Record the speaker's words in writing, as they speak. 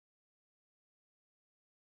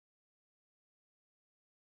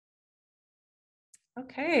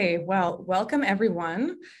Okay, well, welcome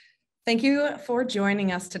everyone. Thank you for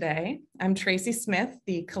joining us today. I'm Tracy Smith,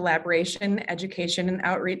 the Collaboration, Education, and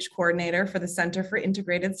Outreach Coordinator for the Center for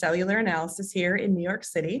Integrated Cellular Analysis here in New York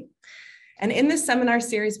City. And in this seminar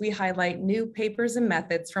series, we highlight new papers and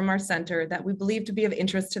methods from our center that we believe to be of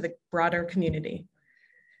interest to the broader community.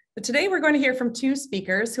 But today we're going to hear from two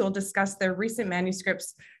speakers who will discuss their recent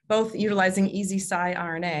manuscripts, both utilizing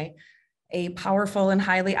EasySci-RNA, a powerful and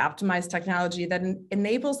highly optimized technology that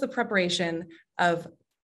enables the preparation of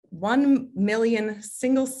 1 million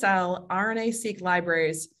single-cell RNA-seq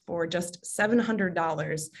libraries for just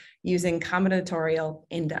 $700 using combinatorial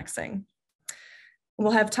indexing.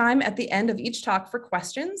 We'll have time at the end of each talk for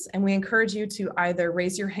questions, and we encourage you to either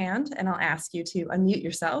raise your hand and I'll ask you to unmute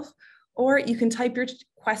yourself, or you can type your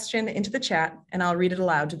question into the chat and I'll read it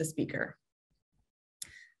aloud to the speaker.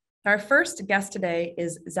 Our first guest today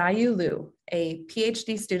is Ziyu Liu, a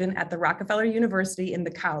PhD student at the Rockefeller University in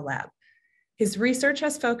the Cow Lab. His research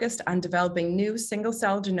has focused on developing new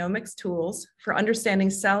single-cell genomics tools for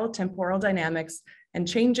understanding cell temporal dynamics and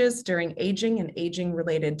changes during aging and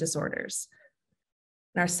aging-related disorders.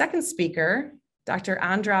 And our second speaker, Dr.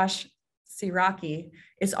 Andras Sziraki,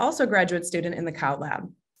 is also a graduate student in the Cow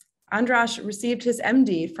Lab. Andras received his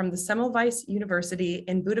MD from the Semmelweis University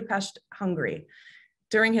in Budapest, Hungary.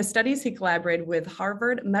 During his studies, he collaborated with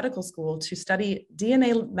Harvard Medical School to study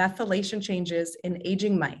DNA methylation changes in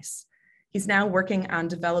aging mice. He's now working on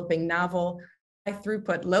developing novel,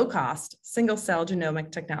 high-throughput, low-cost, single-cell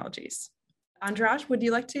genomic technologies. Andras, would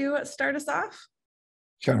you like to start us off?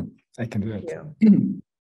 Sure, I can do it. Thank you.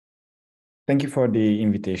 Thank you for the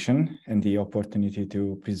invitation and the opportunity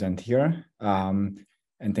to present here.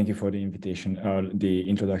 And thank you for the invitation, the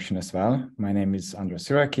introduction as well. My name is Andras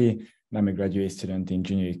Sziraki. I'm a graduate student in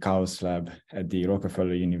Genetic Chaos Lab at the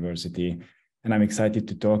Rockefeller University. And I'm excited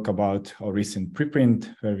to talk about our recent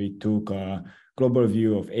preprint, where we took a global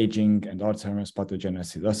view of aging and Alzheimer's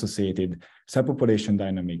pathogenesis-associated cell population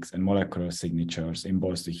dynamics and molecular signatures in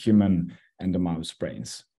both the human and the mouse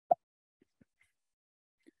brains.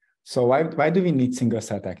 So why do we need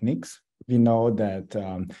single-cell techniques? We know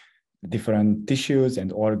that different tissues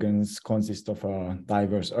and organs consist of a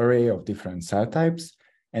diverse array of different cell types,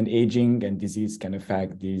 and aging and disease can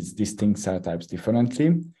affect these distinct cell types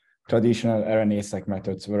differently. Traditional RNA-seq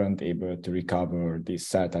methods weren't able to recover these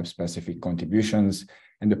cell type-specific contributions,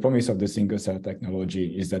 and the promise of the single-cell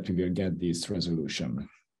technology is that we will get this resolution.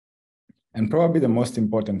 And probably the most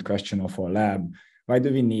important question of our lab: why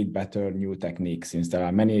do we need better new techniques, since there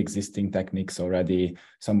are many existing techniques already,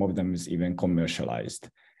 some of them is even commercialized?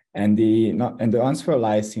 And the answer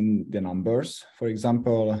lies in the numbers. For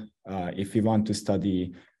example, if we want to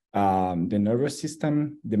study the nervous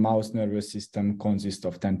system, the mouse nervous system consists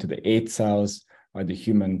of 10 to the 8 cells, while the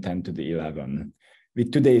human 10 to the 11.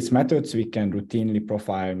 With today's methods, we can routinely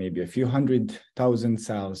profile maybe a few 100,000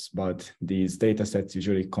 cells, but these data sets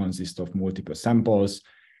usually consist of multiple samples,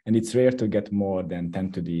 and it's rare to get more than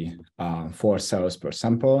 10 to the 4 cells per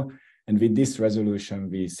sample. And with this resolution,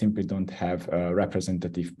 we simply don't have a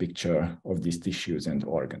representative picture of these tissues and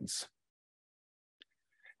organs.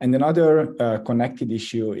 And another connected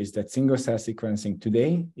issue is that single-cell sequencing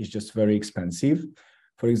today is just very expensive.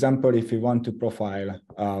 For example, if we want to profile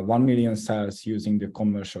 1 million cells using the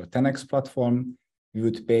commercial 10x platform, we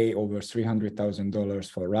would pay over $300,000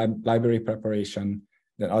 for library preparation,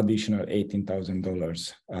 then additional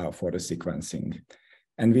 $18,000 for the sequencing.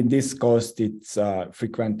 And with this cost, it's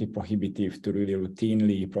frequently prohibitive to really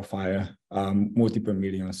routinely profile multiple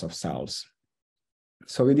millions of cells.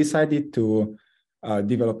 So we decided to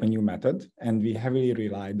develop a new method, and we heavily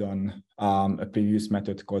relied on a previous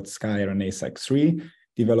method called CICA-RNA-seq3,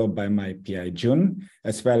 developed by my PI Jun,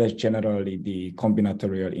 as well as generally the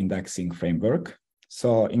combinatorial indexing framework.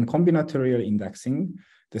 So in combinatorial indexing,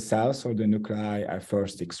 the cells or the nuclei are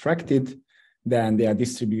first extracted, then they are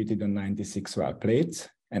distributed on 96 well plates,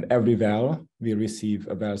 and every well will receive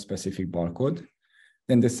a well-specific barcode.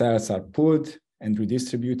 Then the cells are pulled and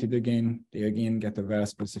redistributed again. They again get a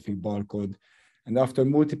well-specific barcode. And after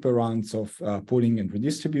multiple rounds of pulling and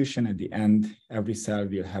redistribution, at the end, every cell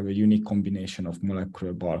will have a unique combination of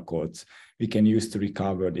molecular barcodes we can use to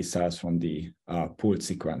recover the cells from the pooled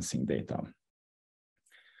sequencing data.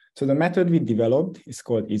 So the method we developed is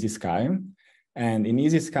called EasySci. And in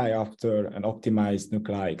EasySci, after an optimized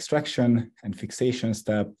nuclei extraction and fixation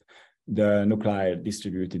step, the nuclei are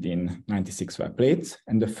distributed in 96 well plates.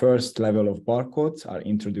 And the first level of barcodes are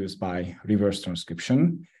introduced by reverse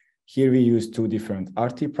transcription. Here we use two different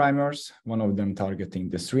RT primers, one of them targeting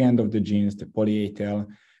the 3 end of the genes, the poly-A tail,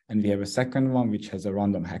 and we have a second one which has a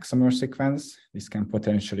random hexamer sequence. This can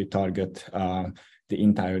potentially target the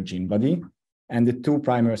entire gene body. And the two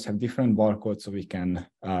primers have different barcodes, so we can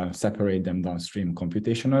separate them downstream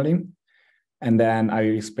computationally. And then I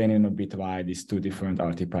will explain in a bit why these two different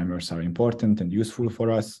RT primers are important and useful for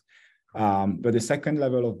us. But the second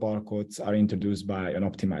level of barcodes are introduced by an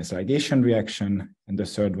optimized ligation reaction, and the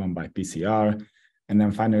third one by PCR. And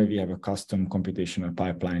then finally, we have a custom computational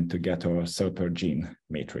pipeline to get our cell per gene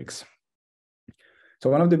matrix. So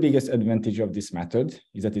one of the biggest advantages of this method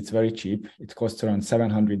is that it's very cheap. It costs around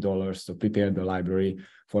 $700 to prepare the library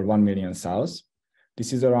for 1 million cells.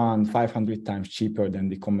 This is around 500 times cheaper than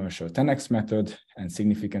the commercial 10x method and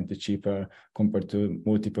significantly cheaper compared to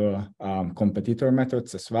multiple competitor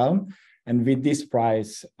methods as well. And with this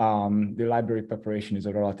price, the library preparation is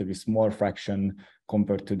a relatively small fraction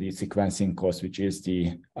compared to the sequencing cost, which is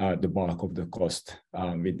the bulk of the cost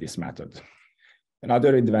with this method.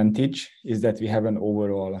 Another advantage is that we have an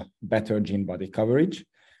overall better gene body coverage.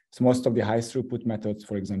 So most of the high throughput methods,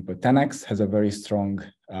 for example, 10x has a very strong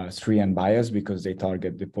 3N bias because they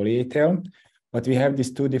target the poly A tail. But we have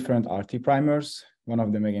these two different RT primers, one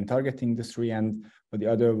of them again targeting the 3N, but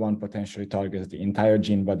the other one potentially targets the entire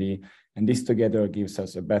gene body. And this together gives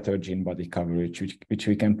us a better gene body coverage, which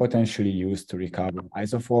we can potentially use to recover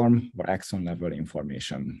isoform or exon level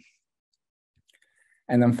information.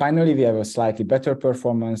 And then finally, we have a slightly better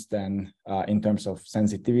performance than in terms of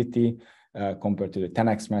sensitivity compared to the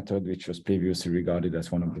 10x method, which was previously regarded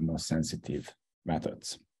as one of the most sensitive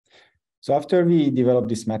methods. So after we developed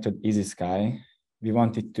this method, EasySci, we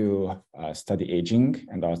wanted to study aging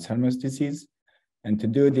and Alzheimer's disease. And to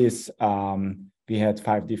do this, we had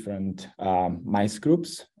 5 different mice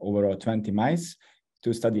groups, overall 20 mice.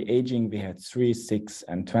 To study aging, we had 3, 6,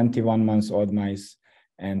 and 21 months old mice.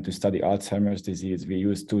 And to study Alzheimer's disease, we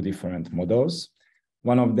used 2 different models.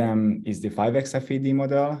 One of them is the 5xFAD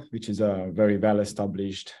model, which is a very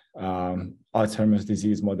well-established Alzheimer's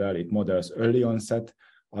disease model. It models early onset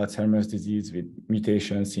Alzheimer's disease with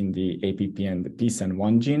mutations in the APP and the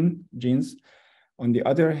PSEN1 genes. On the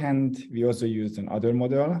other hand, we also used another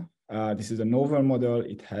model. This is a novel model.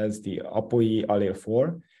 It has the ApoE allele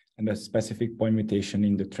 4 and a specific point mutation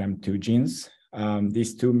in the TREM2 genes.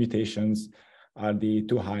 These 2 mutations are the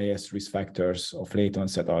 2 highest risk factors of late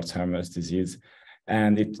onset Alzheimer's disease.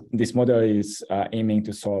 And this model is aiming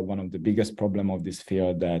to solve one of the biggest problems of this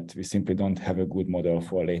field, that we simply don't have a good model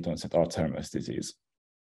for late onset Alzheimer's disease.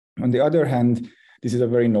 On the other hand, this is a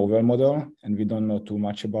very novel model, and we don't know too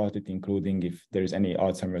much about it, including if there is any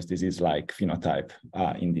Alzheimer's disease-like phenotype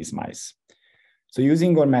in these mice. So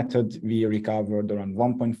using our method, we recovered around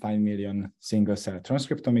 1.5 million single-cell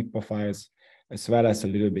transcriptomic profiles, as well as a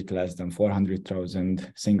little bit less than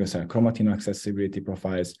 400,000 single-cell chromatin accessibility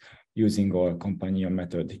profiles using our companion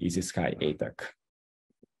method, EasySci-ATAC.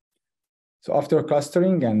 So after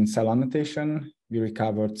clustering and cell annotation, we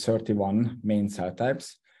recovered 31 main cell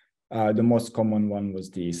types. The most common one was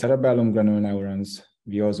the cerebellum granule neurons.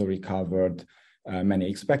 We also recovered many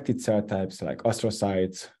expected cell types like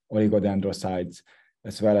astrocytes, oligodendrocytes,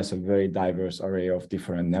 as well as a very diverse array of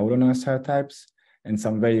different neuronal cell types, and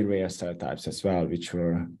some very rare cell types as well, which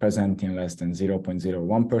were present in less than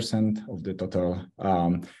 0.01% of the total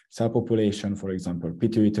cell population, for example,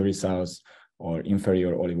 pituitary cells or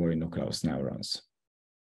inferior oligonucleus neurons.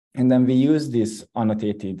 And then we use this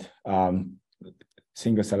annotated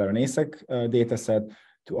single-cell RNA-seq dataset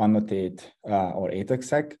to annotate our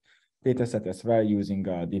ATAC-seq dataset as well using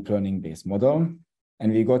a deep learning-based model.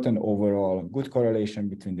 And we got an overall good correlation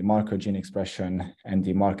between the marker gene expression and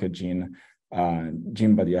the marker gene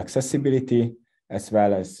body accessibility, as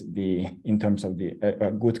well as in terms of the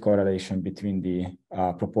good correlation between the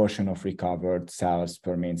proportion of recovered cells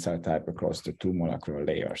per main cell type across the 2 molecular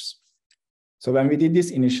layers. So when we did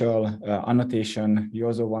this initial annotation, we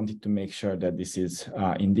also wanted to make sure that this is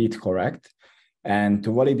indeed correct. And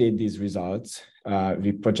to validate these results,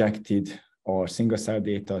 we projected our single-cell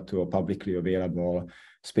data to a publicly available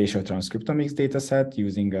spatial transcriptomics dataset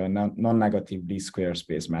using a non-negative least square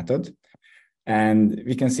space method. And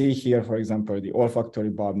we can see here, for example, the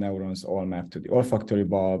olfactory bulb neurons all map to the olfactory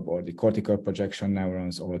bulb, or the cortical projection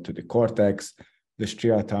neurons all to the cortex, the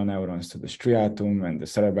striatal neurons to the striatum, and the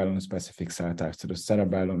cerebellum-specific cell types to the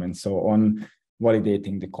cerebellum, and so on,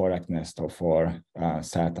 validating the correctness of our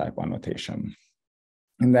cell type annotation.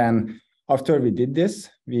 And then after we did this,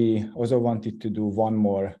 we also wanted to do one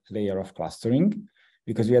more layer of clustering,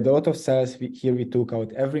 because we had a lot of cells. Here we took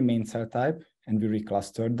out every main cell type and we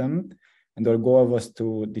reclustered them. And our goal was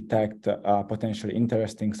to detect potentially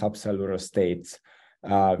interesting subcellular states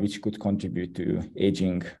which could contribute to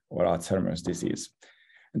aging or Alzheimer's disease.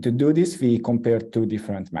 And to do this, we compared 2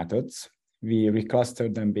 different methods. we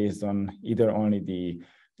reclustered them based on either only the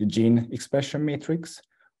gene expression matrix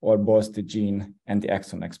or both the gene and the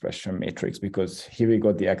exon expression matrix, because here we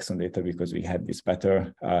got the exon data because we had this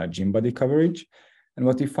better gene body coverage. And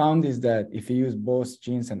what we found is that if we use both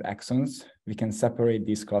genes and exons, we can separate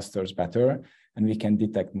these clusters better and we can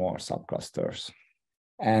detect more subclusters.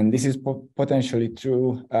 And this is potentially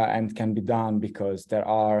true and can be done because there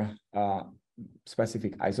are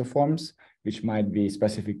specific isoforms which might be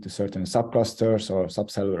specific to certain subclusters or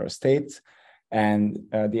subcellular states. And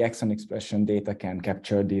the exon expression data can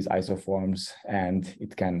capture these isoforms, and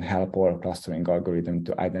it can help our clustering algorithm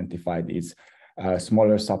to identify these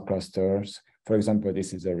smaller subclusters. For example,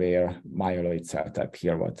 this is a rare myeloid cell type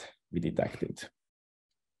here, what we detected.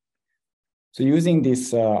 So using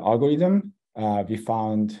this algorithm, we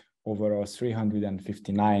found overall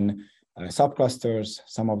 359 subclusters.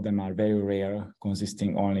 Some of them are very rare,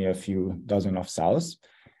 consisting only a few dozen of cells.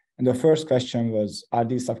 And the first question was, are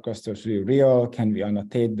these subclusters really real? Can we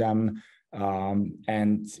annotate them?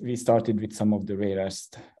 And we started with some of the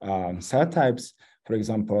rarest cell types. For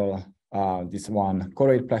example, this one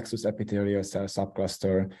choroid plexus epithelial cell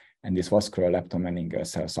subcluster and this vascular leptomeningeal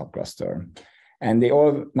cell subcluster. And they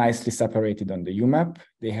all nicely separated on the UMAP.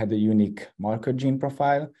 They had a unique marker gene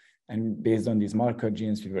profile. And based on these marker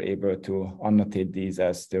genes, we were able to annotate these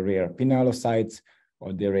as the rare pinealocytes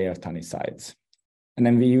or the rare tanycytes. And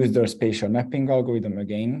then we used our spatial mapping algorithm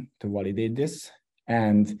again to validate this.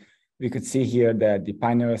 And we could see here that the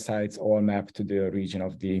pinealocytes all map to the region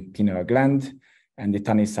of the pineal gland and the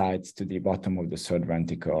tanycytes to the bottom of the third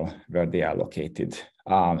ventricle where they are located.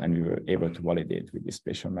 And we were able to validate with the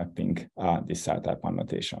spatial mapping this cell type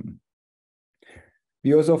annotation.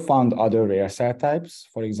 We also found other rare cell types,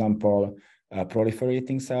 for example,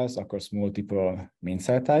 proliferating cells across multiple main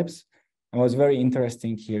cell types. And what's very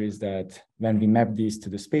interesting here is that when we map these to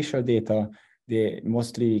the spatial data, they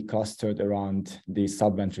mostly clustered around the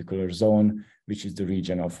subventricular zone, which is the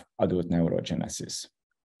region of adult neurogenesis.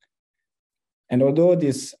 And although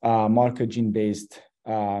this marker gene-based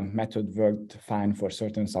method worked fine for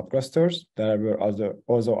certain subclusters, there were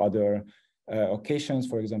also other occasions,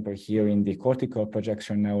 for example, here in the cortical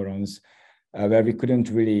projection neurons, where we couldn't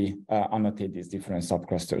really annotate these different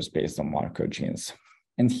subclusters based on marker genes.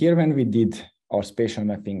 And here, when we did our spatial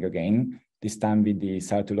mapping again, this time with the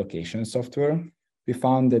cell-to-location software, we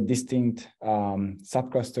found that distinct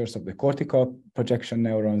subclusters of the cortical projection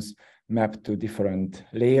neurons mapped to different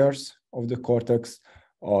layers of the cortex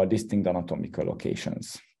or distinct anatomical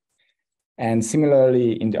locations. And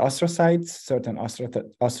similarly, in the astrocytes, certain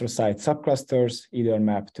astrocyte subclusters either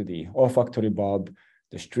map to the olfactory bulb,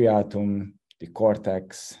 the striatum, the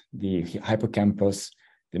cortex, the hippocampus,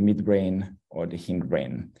 the midbrain, or the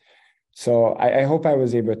hindbrain. So I hope I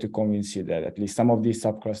was able to convince you that at least some of these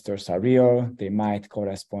subclusters are real. They might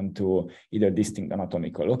correspond to either distinct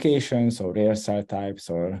anatomical locations or rare cell types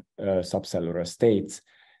or subcellular states.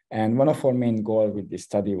 And one of our main goals with this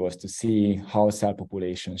study was to see how cell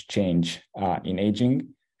populations change in aging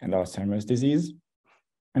and Alzheimer's disease.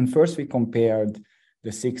 And first, we compared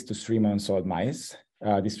the 6 to 3 months old mice.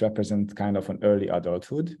 This represents kind of an early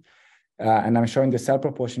adulthood. And I'm showing the cell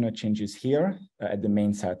proportional changes here at the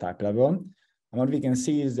main cell type level. And what we can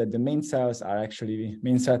see is that the main cell types are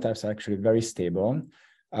actually very stable,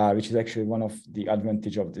 which is actually one of the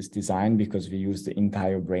advantage of this design because we use the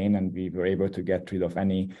entire brain and we were able to get rid of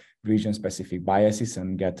any region-specific biases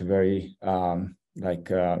and get very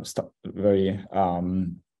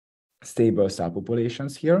stable cell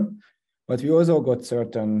populations here. But we also got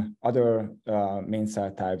certain other main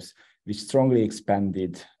cell types which strongly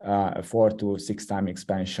expanded 4 to 6 time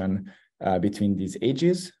expansion between these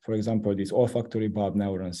ages. For example, these olfactory bulb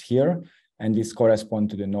neurons here, and this correspond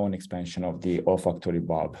to the known expansion of the olfactory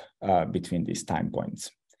bulb between these time points.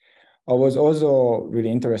 What was also really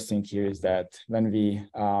interesting here is that when we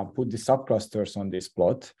put the subclusters on this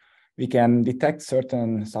plot, we can detect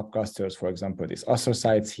certain subclusters, for example, these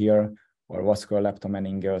astrocytes here, or vascular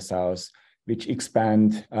leptomeningeal cells, which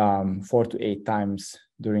expand 4 to 8 times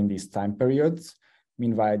during these time periods.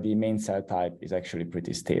 Meanwhile, the main cell type is actually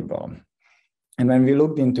pretty stable. And when we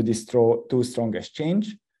looked into these two strongest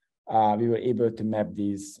change, we were able to map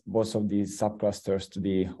both of these subclusters to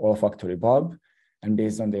the olfactory bulb. And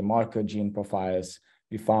based on the marker gene profiles,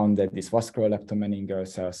 we found that this vascular leptomeningeal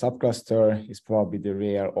cell subcluster is probably the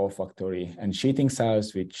rare olfactory and sheathing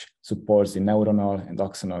cells, which supports the neuronal and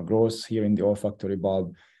axonal growth here in the olfactory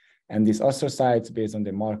bulb. And these astrocytes, based on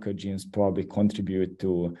the marker genes, probably contribute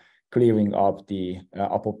to clearing up the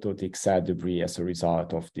apoptotic cell debris as a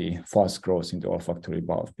result of the fast growth in the olfactory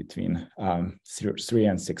bulb between 3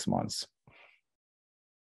 and 6 months.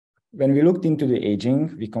 When we looked into the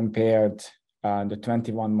aging, we compared the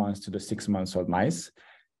 21 months to the 6-month-old mice,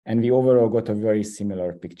 and we overall got a very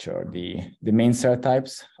similar picture. The main cell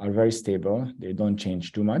types are very stable. They don't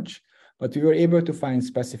change too much, but we were able to find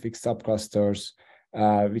specific subclusters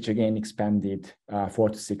which again expanded 4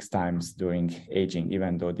 to 6 times during aging,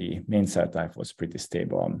 even though the main cell type was pretty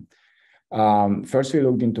stable. First, we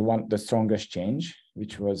looked into the strongest change,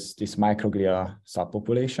 which was this microglia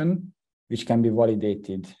subpopulation, which can be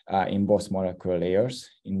validated in both molecular layers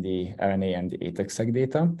in the RNA and the ATAC-seq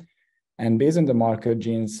data. And based on the marker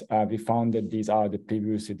genes, we found that these are the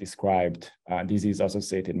previously described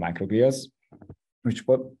disease-associated microglia, which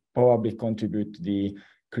probably contribute to the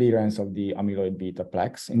clearance of the amyloid beta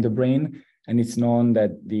plaques in the brain. And it's known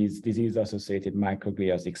that these disease-associated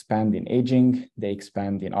microglia expand in aging, they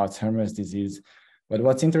expand in Alzheimer's disease. But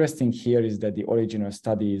what's interesting here is that the original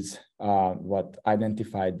studies, what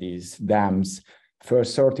identified these dams,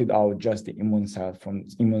 first sorted out just the immune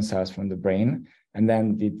cells from the brain, and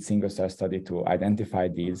then did single-cell study to identify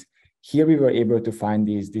these. Here we were able to find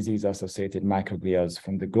these disease-associated microglia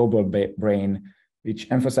from the global brain, which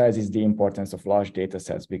emphasizes the importance of large data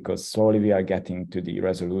sets, because slowly we are getting to the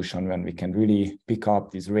resolution when we can really pick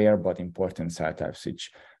up these rare but important cell types,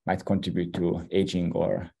 which might contribute to aging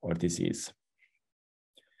or disease.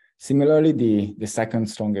 Similarly, the second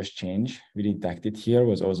strongest change we detected here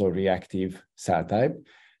was also reactive cell type.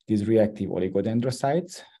 These reactive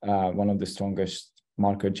oligodendrocytes, one of the strongest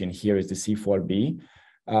marker gene here is the C4b.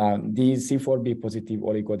 These C4b positive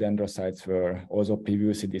oligodendrocytes were also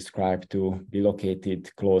previously described to be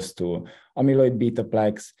located close to amyloid beta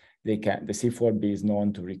plaques. The C4b is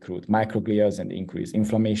known to recruit microglia and increase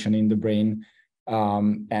inflammation in the brain.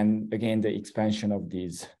 And again, the expansion of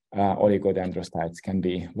these oligodendrocytes can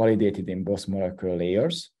be validated in both molecular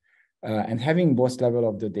layers. And having both level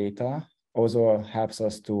of the data also helps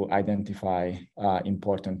us to identify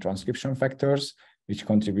important transcription factors which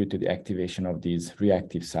contribute to the activation of these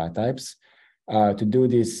reactive cell types. To do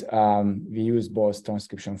this, we use both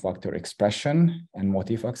transcription factor expression and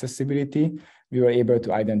motif accessibility. We were able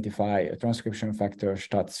to identify a transcription factor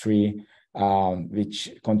STAT3,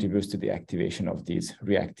 which contributes to the activation of these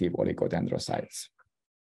reactive oligodendrocytes.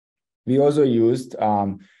 We also used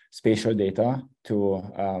spatial data to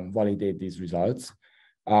validate these results.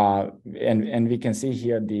 And we can see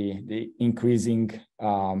here the increasing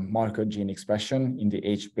marker gene expression in the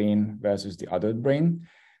aged brain versus the adult brain.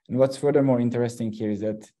 And what's furthermore interesting here is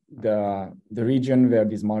that the region where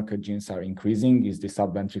these marker genes are increasing is the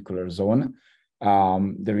subventricular zone,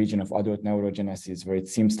 the region of adult neurogenesis, where it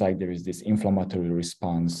seems like there is this inflammatory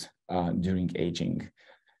response during aging.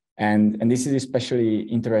 And this is especially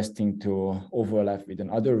interesting to overlap with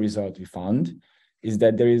another result we found, is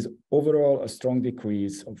that there is overall a strong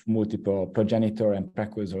decrease of multiple progenitor and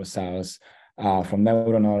precursor cells from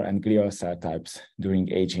neuronal and glial cell types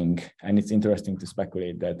during aging. And it's interesting to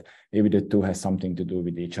speculate that maybe the two has something to do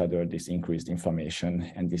with each other, this increased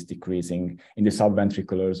inflammation and this decreasing in the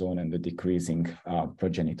subventricular zone and the decreasing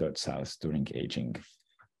progenitor cells during aging.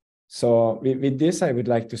 So with this, I would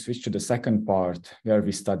like to switch to the second part where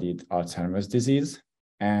we studied Alzheimer's disease.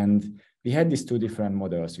 And we had these two different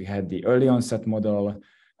models. We had the early onset model,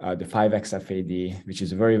 the 5XFAD, which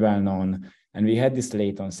is very well known. And we had this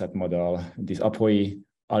late onset model, this APOE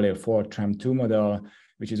allele 4 TREM2 model,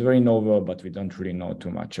 which is very novel, but we don't really know too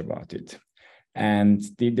much about it. And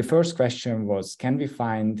the first question was, can we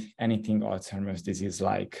find anything Alzheimer's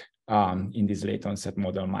disease-like in these late onset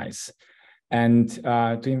model mice? And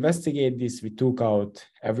to investigate this, we took out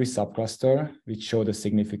every subcluster, which showed a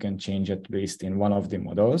significant change at least in one of the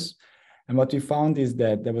models. And what we found is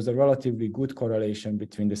that there was a relatively good correlation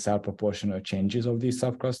between the cell proportional changes of these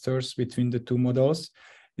subclusters between the two models.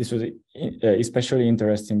 This was especially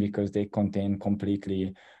interesting because they contain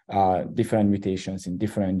completely different mutations in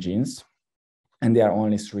different genes, and they are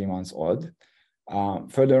only 3 months old.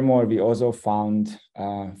 Furthermore, we also found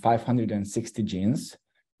 560 genes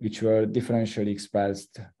which were differentially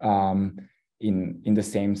expressed in the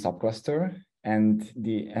same subcluster. And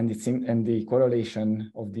the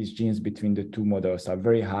correlation of these genes between the two models are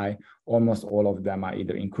very high. Almost all of them are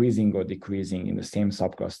either increasing or decreasing in the same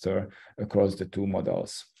subcluster across the two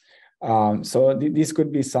models. So this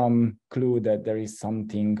could be some clue that there is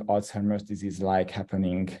something Alzheimer's disease-like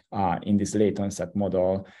happening in this late onset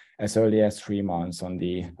model as early as 3 months on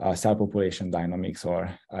the cell population dynamics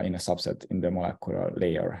or in a subset in the molecular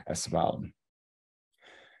layer as well.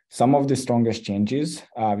 Some of the strongest changes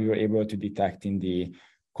we were able to detect in the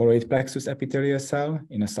choroid plexus epithelial cell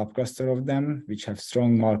in a subcluster of them, which have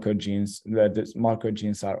strong marker genes. The marker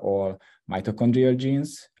genes are all mitochondrial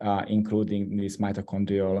genes, including this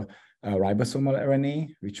mitochondrial ribosomal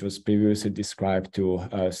RNA, which was previously described to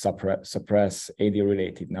suppress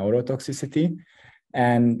AD-related neurotoxicity.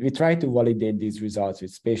 And we try to validate these results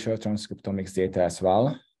with spatial transcriptomics data as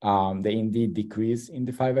well. They indeed decrease in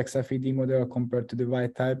the 5XFAD model compared to the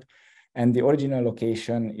wild type. And the original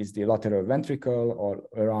location is the lateral ventricle or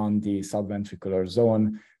around the subventricular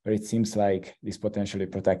zone, where it seems like this potentially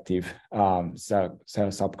protective cell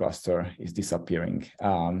subcluster is disappearing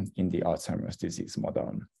in the Alzheimer's disease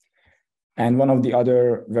model. And one of the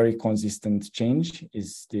other very consistent change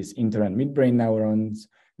is this inter and midbrain neurons,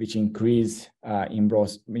 which increase in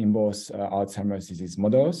both Alzheimer's disease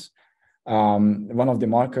models. One of the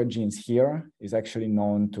marker genes here is actually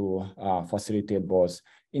known to facilitate both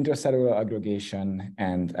intracellular aggregation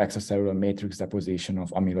and extracellular matrix deposition of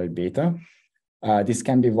amyloid beta. This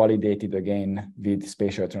can be validated again with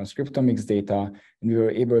spatial transcriptomics data, and we were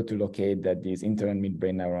able to locate that these inter and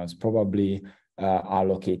midbrain neurons probably are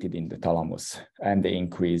located in the thalamus, and they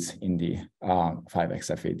increase in the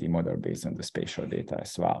 5XFAD model based on the spatial data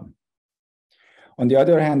as well. On the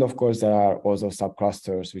other hand, of course, there are also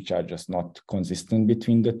subclusters which are just not consistent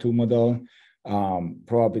between the two models.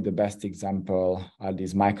 Probably the best example are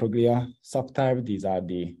these microglia subtype. These are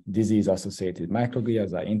the disease-associated microglia,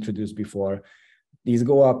 as I introduced before. These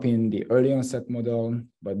go up in the early onset model,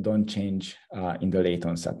 but don't change in the late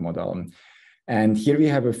onset model. And here we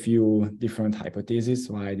have a few different hypotheses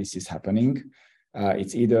why this is happening.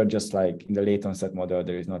 It's either just like in the late onset model,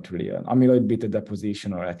 there is not really an amyloid beta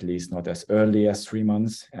deposition, or at least not as early as 3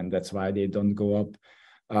 months, and that's why they don't go up.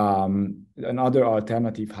 Another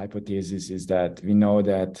alternative hypothesis is that we know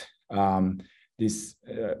that this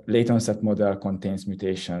late onset model contains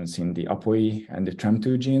mutations in the ApoE and the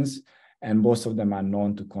TREM2 genes, and both of them are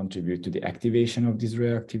known to contribute to the activation of these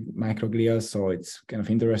reactive microglia. So it's kind of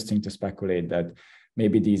interesting to speculate that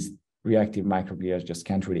maybe these reactive microglia just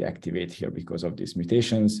can't really activate here because of these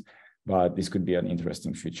mutations, but this could be an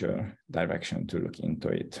interesting future direction to look into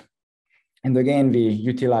it. And again, we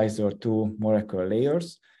utilized our 2 molecular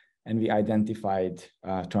layers, and we identified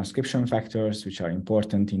transcription factors which are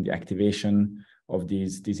important in the activation of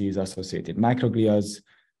these disease-associated microglia.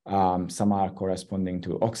 Some are corresponding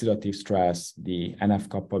to oxidative stress, the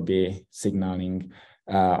NF-kappa B signaling,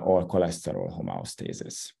 or cholesterol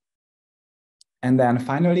homeostasis. And then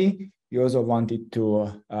finally, we also wanted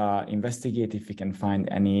to investigate if we can find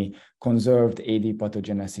any conserved AD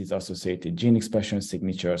pathogenesis-associated gene expression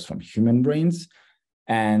signatures from human brains.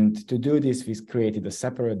 And to do this, we created a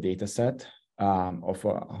separate data set of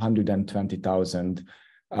 120,000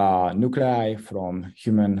 nuclei from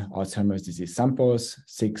human Alzheimer's disease samples,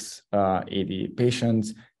 6 AD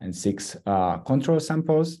patients, and 6 control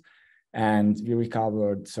samples. And we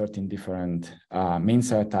recovered 13 different main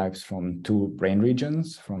cell types from 2 brain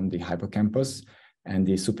regions, from the hippocampus and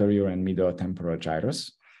the superior and middle temporal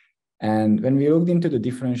gyrus. And when we looked into the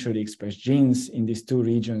differentially expressed genes in these 2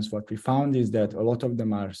 regions, what we found is that a lot of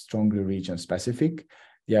them are strongly region-specific.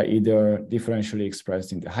 They are either differentially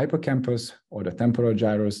expressed in the hippocampus or the temporal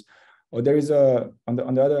gyrus, or there is on the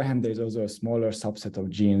other hand, there's also a smaller subset of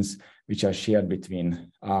genes which are shared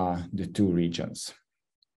between the 2 regions.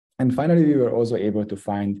 And finally, we were also able to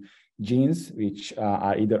find genes which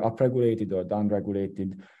are either upregulated or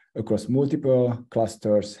downregulated across multiple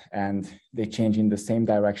clusters, and they change in the same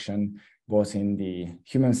direction, both in the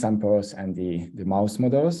human samples and the mouse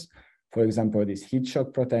models. For example, these heat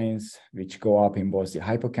shock proteins, which go up in both the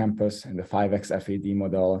hippocampus and the 5XFAD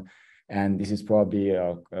model. And this is probably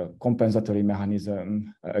a compensatory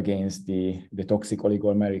mechanism against the toxic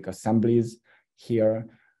oligomeric assemblies here.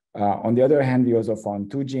 On the other hand, we also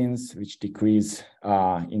found 2 genes which decrease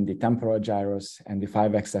in the temporal gyrus and the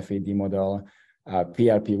 5XFAD model.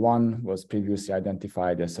 PRP1 was previously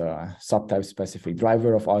identified as a subtype-specific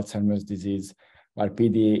driver of Alzheimer's disease, while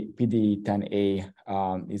PDE10A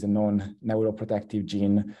is a known neuroprotective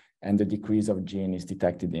gene, and the decrease of gene is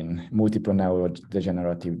detected in multiple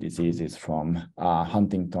neurodegenerative diseases from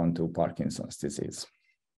Huntington to Parkinson's disease.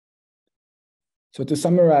 So to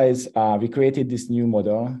summarize, we created this new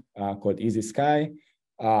model called EasySci.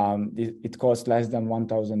 It costs less than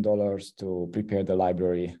 $1,000 to prepare the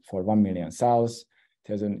library for 1 million cells.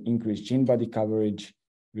 It has an increased gene body coverage.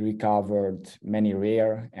 We recovered many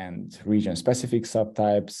rare and region-specific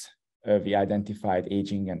subtypes. We identified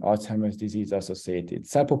aging and Alzheimer's disease-associated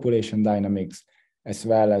cell population dynamics, as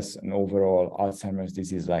well as an overall Alzheimer's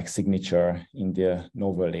disease-like signature in the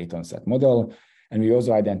novel late onset model. And we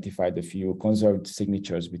also identified a few conserved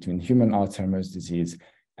signatures between human Alzheimer's disease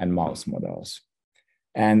and mouse models.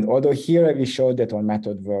 And although here we showed that our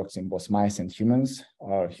method works in both mice and humans,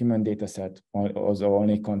 our human data set also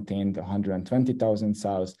only contained 120,000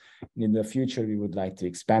 cells. In the future, we would like to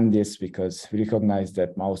expand this because we recognize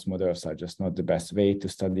that mouse models are just not the best way to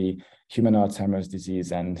study human Alzheimer's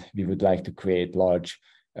disease, and we would like to create large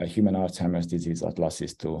human Alzheimer's disease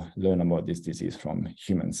atlases to learn about this disease from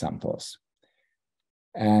human samples.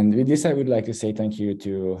 And with this, I would like to say thank you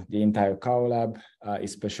to the entire CAO lab,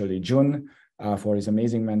 especially Jun, for his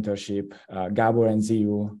amazing mentorship, Gabor and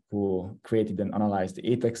Ziyu, who created and analyzed the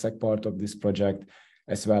 8xx part of this project,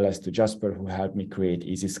 as well as to Jasper, who helped me create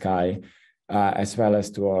EasySci, as well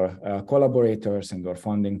as to our collaborators and our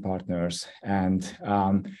funding partners. And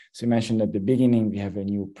so you mentioned at the beginning, we have a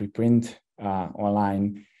new preprint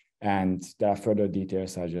online, and there are further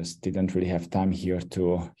details I just didn't really have time here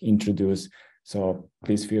to introduce. So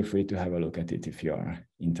please feel free to have a look at it if you are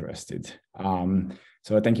interested.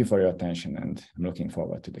 So thank you for your attention, and I'm looking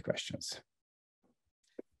forward to the questions.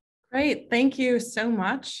 Great, thank you so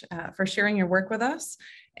much for sharing your work with us.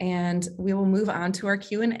 And we will move on to our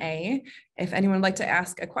Q&A. If anyone would like to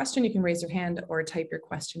ask a question, you can raise your hand or type your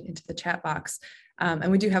question into the chat box.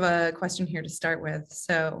 And we do have a question here to start with.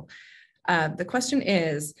 So the question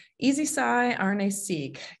is,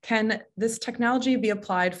 EasySci-RNA-seq, can this technology be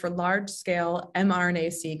applied for large-scale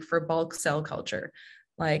mRNA-seq for bulk cell culture,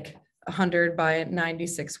 like 100 by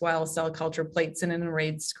 96 wild cell culture plates in an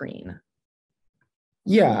arrayed screen?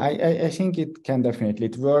 Yeah, I think it can definitely.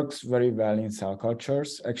 It works very well in cell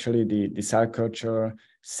cultures. Actually, the cell culture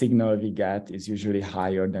signal we get is usually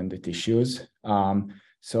higher than the tissues.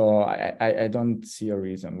 So I don't see a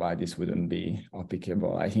reason why this wouldn't be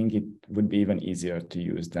applicable. I think it would be even easier to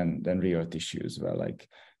use than real tissues, where like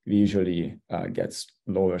we usually get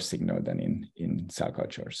lower signal than in cell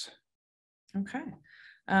cultures. Okay.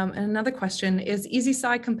 And another question, is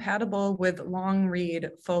EasySci compatible with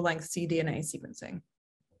long-read full-length cDNA sequencing?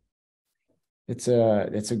 It's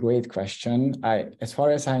a great question. As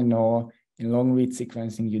far as I know, in long-read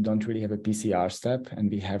sequencing, you don't really have a PCR step, and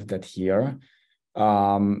we have that here.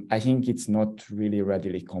 I think it's not really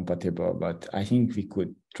readily compatible, but I think we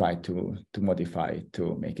could try to modify it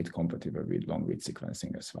to make it compatible with long-read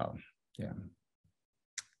sequencing as well. Yeah.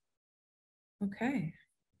 Okay.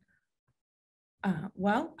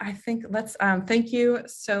 Well, I think let's, thank you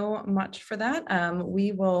so much for that.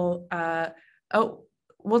 We will,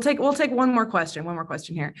 we'll take one more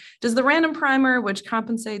question here. Does the random primer, which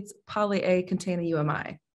compensates poly A, contain a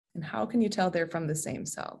UMI? And how can you tell they're from the same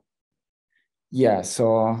cell? Yeah,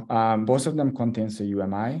 so both of them contains a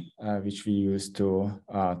UMI, which we use to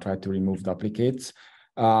try to remove duplicates.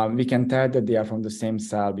 We can tell that they are from the same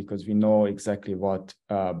cell because we know exactly what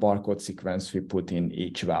barcode sequence we put in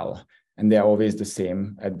each well. And they're always the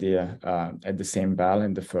same at the same well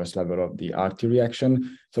in the first level of the RT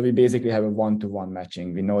reaction. So we basically have a one-to-one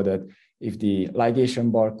matching. We know that if the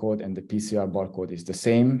ligation barcode and the PCR barcode is the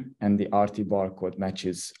same and the RT barcode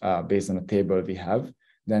matches based on a table we have,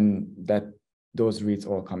 then those reads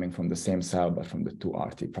all coming from the same cell, but from the two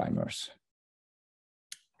RT primers.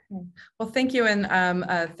 Well, thank you. And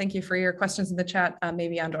thank you for your questions in the chat.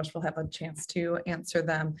 Maybe Andras will have a chance to answer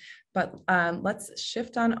them, but let's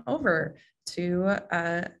shift on over to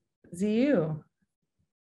Ziyu.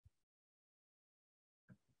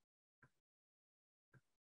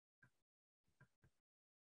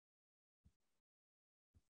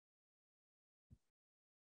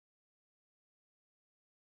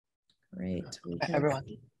 Great. Hi, everyone.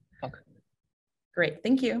 Okay. Great,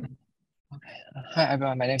 thank you. Okay. Hi,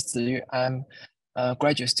 everyone. My name is Ziyu. I'm a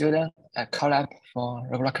graduate student at CalLab for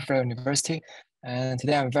Rockefeller University. And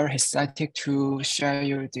today I'm very excited to share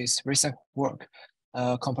you this recent work,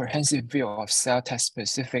 a comprehensive view of cell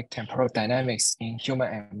type-specific temporal dynamics in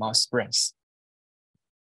human and mouse brains.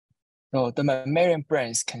 So the mammalian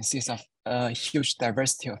brains consist of a huge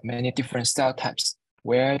diversity of many different cell types,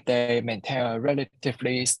 where they maintain a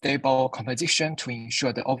relatively stable composition to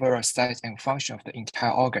ensure the overall size and function of the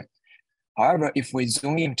entire organ. However, if we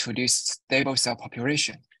zoom into this stable cell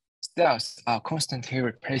population, cells are constantly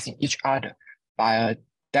replacing each other by a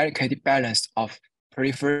delicate balance of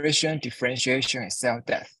proliferation, differentiation, and cell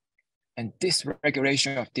death. And this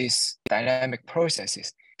regulation of these dynamic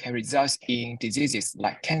processes can result in diseases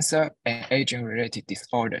like cancer and aging-related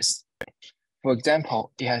disorders. For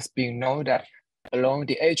example, it has been known that along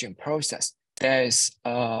the aging process, there is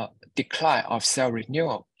a decline of cell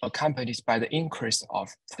renewal accompanied by the increase of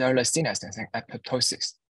cellular senescence and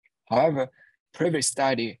apoptosis. However, previous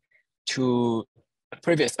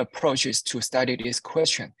approaches to study this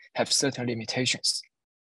question have certain limitations.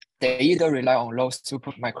 They either rely on low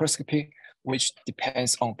throughput microscopy which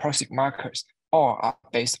depends on process markers, or are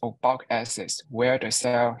based on bulk assays where the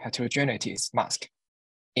cell heterogeneity is masked.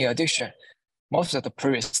 In addition, most of the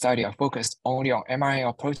previous studies are focused only on mRNA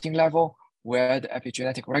or protein level, where the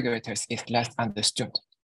epigenetic regulators is less understood.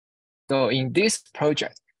 So in this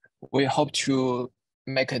project, we hope to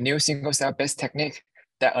make a new single-cell based technique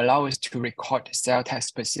that allows us to record cell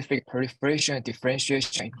type-specific proliferation and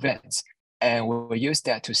differentiation events, and we will use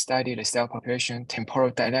that to study the cell population temporal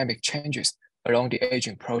dynamic changes along the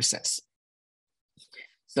aging process.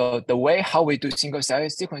 So the way how we do single-cell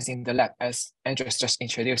sequencing in the lab, as Andras just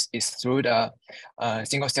introduced, is through the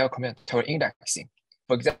single-cell combinatorial indexing.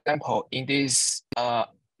 For example, in this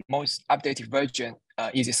most updated version,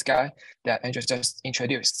 EasySci that Andras just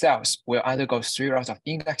introduced, cells will undergo 3 rounds of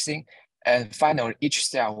indexing, and finally, each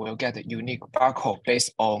cell will get a unique barcode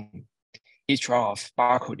based on each round of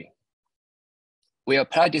barcoding. We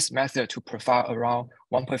apply this method to profile around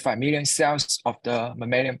 1.5 million cells of the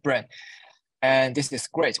mammalian brain. And this is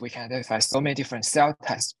great. We can identify so many different cell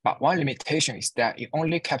types, but one limitation is that it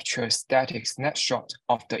only captures static snapshot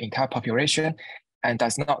of the entire population and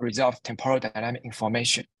does not resolve temporal dynamic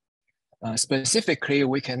information. Specifically,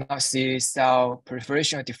 we cannot see cell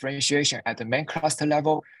proliferation and differentiation at the main cluster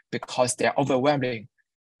level because they are overwhelmed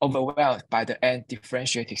by the end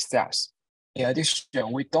differentiated cells. In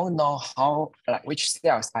addition, we don't know how, which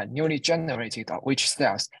cells are newly generated or which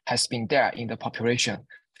cells has been there in the population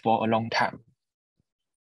for a long time.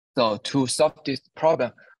 So to solve this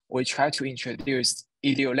problem, we try to introduce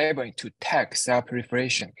EDO labeling to tag cell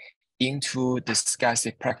proliferation into the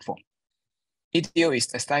SCI-seq platform. EDO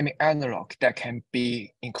is a thymic analog that can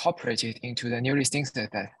be incorporated into the newly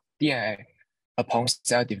synthesized DNA upon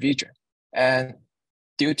cell division. And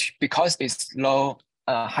because it's low,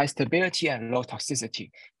 high stability and low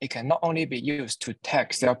toxicity, it can not only be used to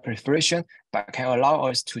tag cell proliferation, but can allow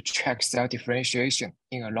us to track cell differentiation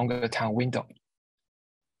in a longer time window.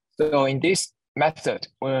 So in this method,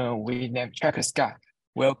 we name CICA,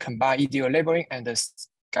 we'll combine EDO labeling and the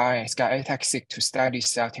SCI-ATAC-seq to study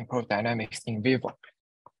cell temporal dynamics in vivo.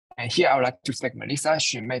 And here I would like to thank Melissa.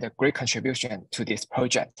 She made a great contribution to this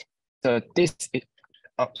project. So this is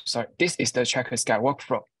the CICA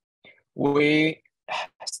workflow. We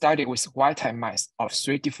started with wild-type mice of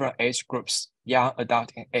 3 different age groups, young,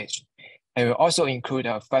 adult, and age. And we also include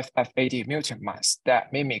a 5F80 mutant mice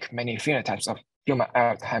that mimic many phenotypes of human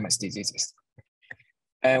Alzheimer's diseases.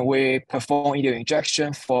 And we perform EDO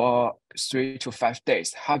injection for 3 to 5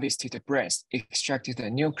 days, harvested the brains, extracted the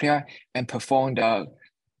nuclei, and performed the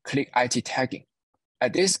click-IT tagging.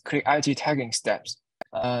 At this click-IT tagging steps,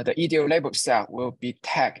 the EDO labeled cell will be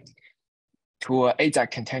tagged to an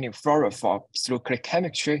azide-containing fluorophore through click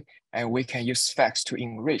chemistry, and we can use FACS to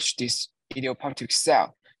enrich this idiopathic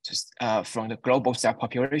cell from the global cell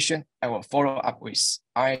population, and will follow up with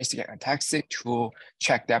RNA-seq and ATAC-seq to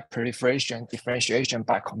check their proliferation differentiation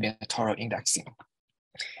by combinatorial indexing.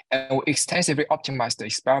 And we extensively optimize the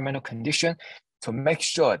experimental condition to make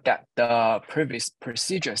sure that the previous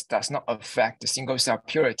procedures does not affect the single cell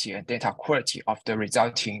purity and data quality of the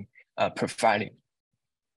resulting profiling.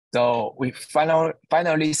 So we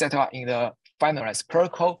finally settle in the finalized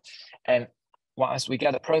protocol, and once we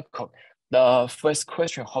get the protocol, the first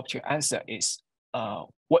question I hope to answer is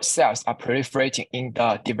what cells are proliferating in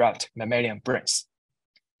the developed mammalian brains?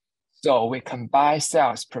 So we combine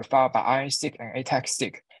cells profiled by RNA-seq and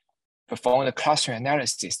ATAC-seq, perform the clustering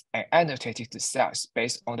analysis, and annotated the cells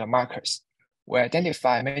based on the markers. We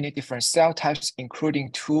identify many different cell types,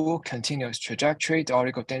 including 2 continuous trajectory, the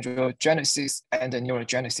oligodendrogenesis and the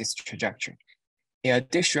neurogenesis trajectory. In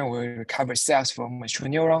addition, we recover cells from mature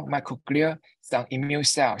neuron, microglia, some immune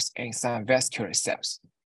cells, and some vascular cells.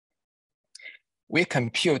 We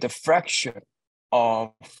compute the fraction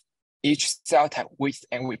of each cell type with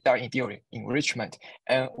and without EDO enrichment,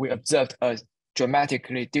 and we observed a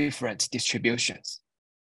dramatically different distributions.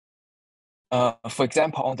 For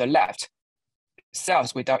example, on the left,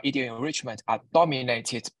 cells without EDO enrichment are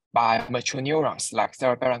dominated by mature neurons like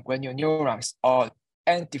cerebellum granule neurons or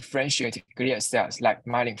undifferentiated glial cells like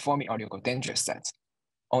myelin-forming oligodendrocytes.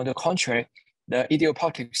 On the contrary, the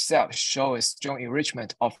idiopathic cells show a strong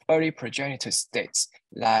enrichment of early progenitor states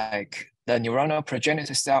like the neuronal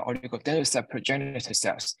progenitor cell, oligodendrocyte progenitor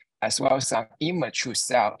cells, as well as some immature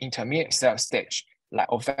cell intermediate cell stage like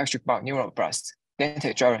olfactory bulb neuroblasts,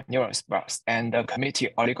 dentate gyro neuroblasts, and the committee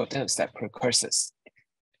oligodendrocyte precursors.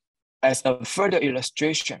 As a further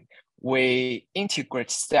illustration, we integrate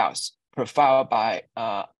cells profiled by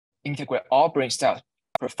integrate all brain cells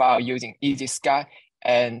profile using EasySci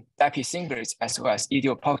and DAPI singlets, as well as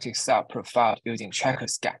idiopathic cell profile using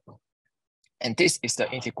CICA. And this is the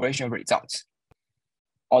integration result.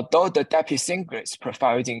 Although the dipy singlets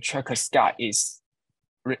profile using tracker SCI is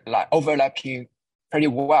overlapping pretty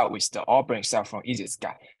well with the all-brain cell from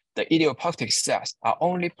EasySci, the idiopathic cells are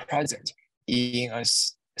only present in a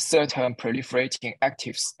certain proliferating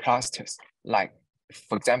active clusters, like,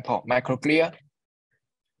 for example, microglia,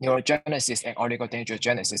 neurogenesis, and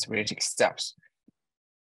oligodendrogenesis related cells.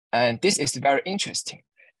 And this is very interesting.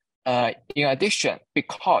 In addition,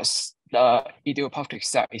 because the idiopathic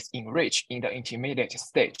cell is enriched in the intermediate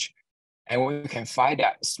stage, and we can find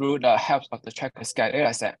that through the help of the tracker SCI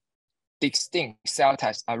dataset, distinct cell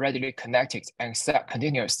types are readily connected and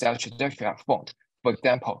continuous cell trajectory are formed. For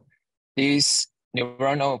example, these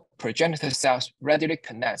neuronal progenitor cells readily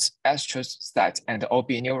connect astrocytes and OB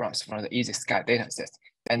neurons from the EasySci dataset,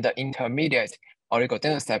 and the intermediate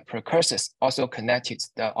oligodendrocyte precursors also connected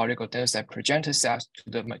the oligodendrocyte progenitor cells to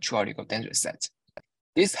the mature oligodendrocytes.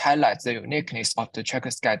 This highlights the uniqueness of the tracker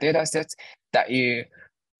SCI dataset, that it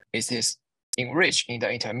is enriched in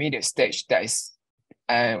the intermediate stage, that is,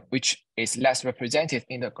 which is less represented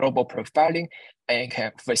in the global profiling, and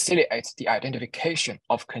can facilitate the identification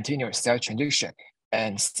of continuous cell transition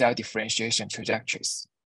and cell differentiation trajectories.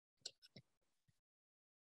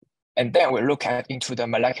 And then we look into the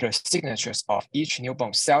molecular signatures of each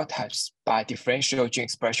newborn cell types by differential gene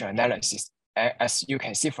expression analysis. And as you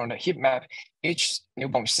can see from the heat map, each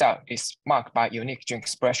newborn cell is marked by unique gene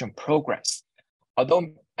expression programs.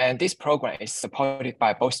 And this program is supported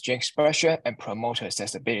by both gene expression and promoter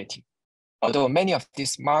accessibility. Although many of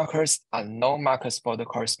these markers are known markers for the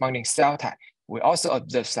corresponding cell type, we also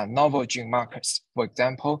observe some novel gene markers. For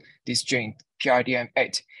example, this gene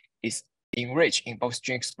PRDM8 is enriched in both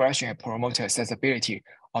gene expression and promoter accessibility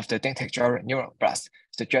of the dentate-gyre neuroblast,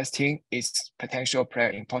 suggesting its potential play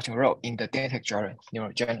an important role in the dentate-gyre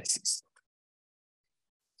neurogenesis.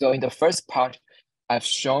 So in the first part, I've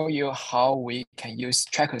shown you how we can use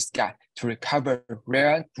tracker SCI to recover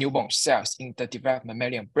rare newborn cells in the developed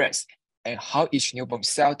mammalian brains, and how each newborn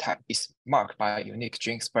cell type is marked by unique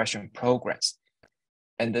gene expression programs.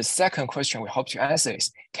 And the second question we hope to answer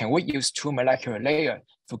is, can we use two molecular layers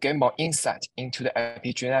to gain more insight into the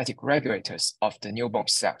epigenetic regulators of the newborn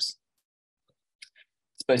cells?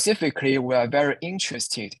 Specifically, we are very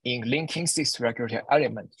interested in linking cis regulatory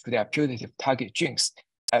elements to their putative target genes,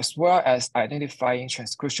 as well as identifying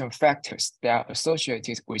transcription factors that are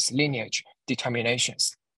associated with lineage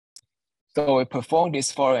determinations. So we performed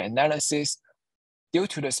this following analysis. Due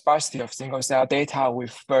to the sparsity of single-cell data, we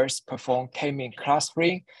first performed k-mean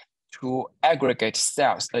clustering to aggregate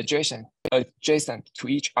cells adjacent to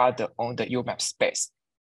each other on the UMAP space.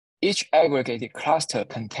 Each aggregated cluster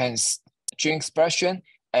contains gene expression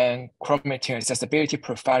and chromatin accessibility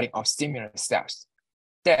profiling of similar cells.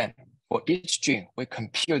 Then, for each gene, we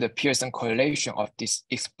compute the Pearson correlation of this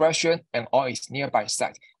expression and all its nearby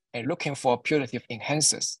sites, and looking for putative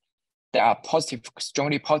enhancers that are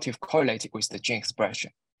strongly positive correlated with the gene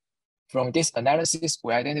expression. From this analysis,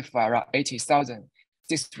 we identify around 80,000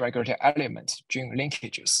 cis regulatory element gene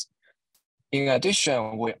linkages. In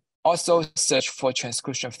addition, we also search for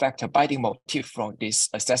transcription factor binding motif from this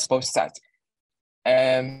accessible site.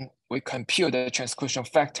 And we compute the transcription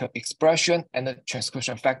factor expression and the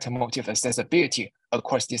transcription factor motif accessibility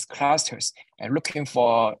across these clusters, and looking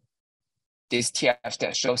for these TFs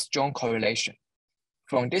that show strong correlation.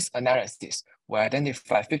 From this analysis, we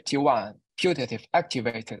identify 51 putative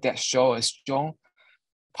activators that show a strong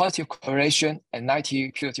positive correlation and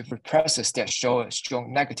 90 putative repressors that show a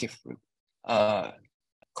strong negative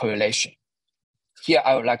correlation. Here,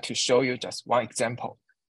 I would like to show you just one example.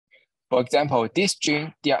 For example, this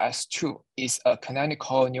gene, DRS2, is a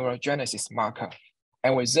canonical neurogenesis marker.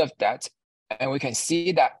 And we observe that, and we can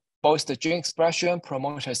see that both the gene expression,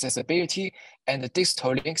 promoter accessibility, and the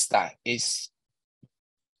distal link site is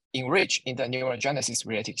enriched in the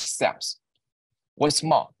neurogenesis-related cells. What's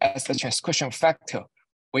more, as a transcription factor,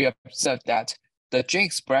 we observe that the gene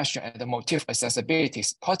expression and the motif accessibility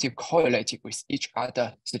is positively correlated with each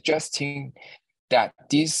other, suggesting that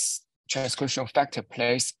this transcription factor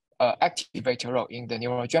plays an activator role in the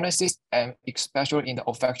neurogenesis and especially in the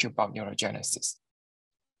olfactory bulb neurogenesis.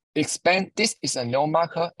 This is a known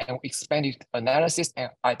marker, and we expanded analysis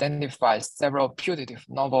and identified several putative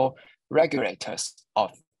novel regulators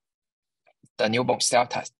of the newborn cell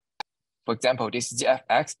types. For example, this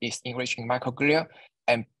ZFX is enriched in microglia,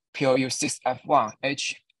 and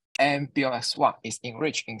POU6F1H and BOX1 is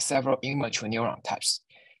enriched in several immature neuron types.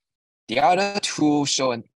 The other two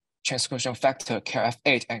show a transcription factor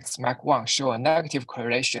KRF8 and SMAC1 show a negative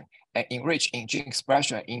correlation and enrich in gene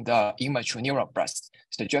expression in the immature neuroblasts,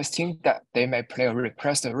 suggesting that they may play a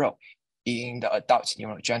repressor role in the adult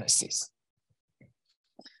neurogenesis.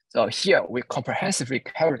 So here we comprehensively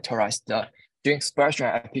characterize the gene expression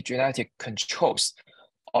and epigenetic controls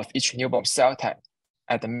of each newborn cell type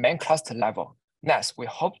at the main cluster level. Next, we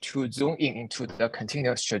hope to zoom in into the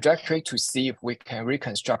continuous trajectory to see if we can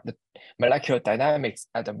reconstruct the molecular dynamics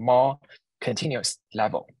at a more continuous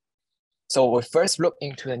level. So we first look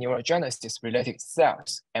into the neurogenesis related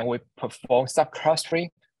cells, and we perform subclustering,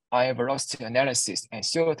 ion velocity analysis, and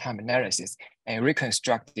pseudotime analysis, and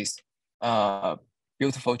reconstruct these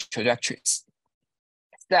beautiful trajectories.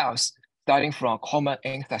 Cells starting from a common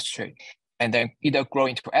ancestry, and then either grow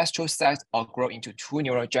into astrocytes or grow into two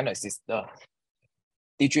neurogenesis, the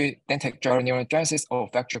digidentatory neurogenesis or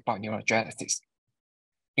vector-bound neurogenesis.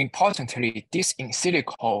 Importantly, this in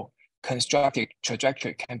silico constructed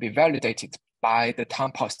trajectory can be validated by the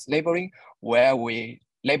time post labeling, where we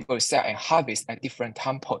label cell and harvest at different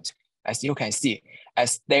time points. As you can see,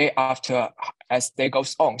 as day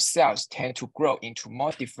goes on, cells tend to grow into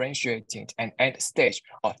more differentiated and end stage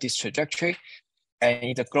of this trajectory. And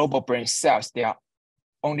in the global brain cells, they are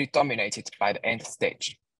only dominated by the end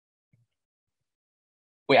stage.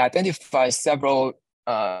 We identify several,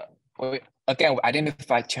 we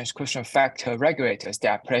identify transcription factor regulators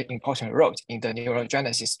that play important roles in the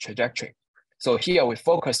neurogenesis trajectory. So here we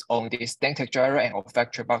focus on these dentate gyro and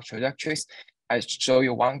vector-bound trajectories. I show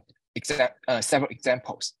you several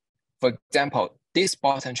examples. For example, these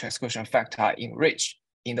bottom transcription factors are enriched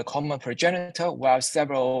in the common progenitor, while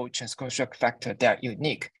several transcription factors that are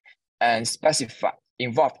unique and specified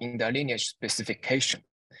involved in the lineage specification,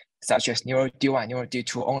 such as NeuroD1,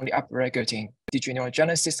 NeuroD2 only upregulating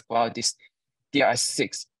neurogenesis, while this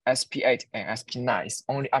DS6, SP8, and SP9 is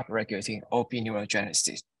only upregulating OP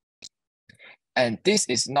neurogenesis. And this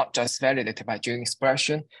is not just validated by gene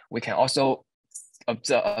expression. We can also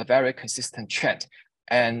observe a very consistent trend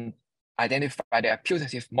and identify the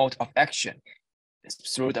putative mode of action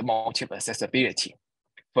through the multiple accessibility.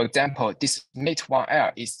 For example, this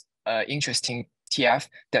MIT1L is an interesting TF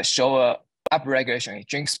that shows upregulation in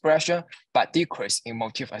gene expression, but decrease in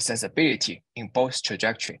multiple accessibility in both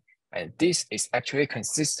trajectory. And this is actually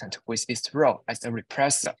consistent with its role as a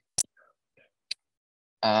repressor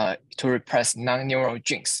to repress non-neural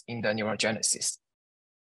genes in the neurogenesis.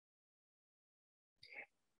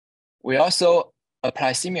 We also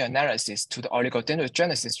apply similar analysis to the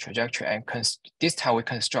oligodendrogenesis trajectory, and this time we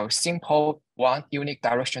construct simple one unique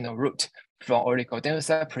directional route from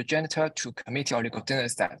oligodendrocyte progenitor to committee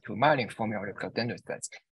oligodendrocyte to myelin-forming oligodendrocytes.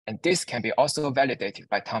 And this can be also validated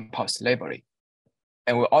by time post labeling.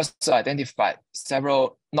 And we also identified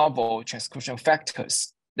several novel transcription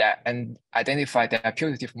factors and identify the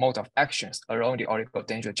putative mode of actions along the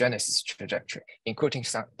oligodendrogenesis trajectory, including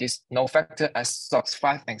some this null factor as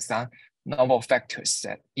SOX5 and some novel factors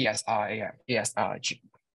at ESRAM, ESRG.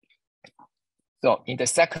 So in the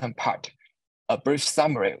second part, a brief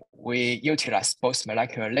summary, we utilize both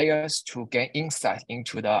molecular layers to gain insight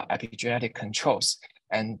into the epigenetic controls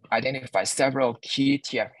and identify several key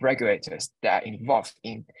TF regulators that are involved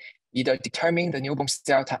in either determining the newborn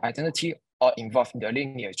cell type identity or involved in the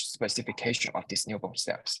lineage specification of these newborn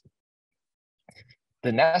cells.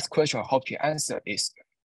 The next question I hope you answer is,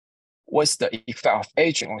 what's the effect of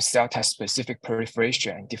aging on cell type specific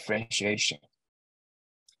proliferation and differentiation?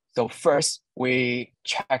 So first, we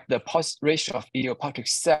check the pulse ratio of idiopathic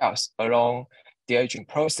cells along the aging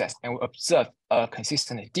process, and we observe a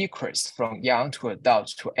consistent decrease from young to adult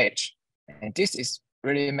to age. And this is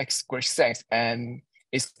really makes great sense and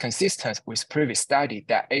is consistent with previous study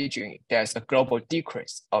that aging, there's a global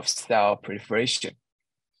decrease of cell proliferation.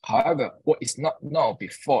 However, what is not known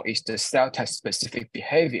before is the cell type specific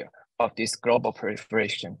behavior of this global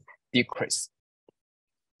proliferation decrease.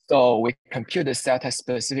 So we compute the cell type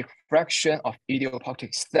specific fraction of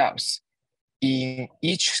idiopathic cells in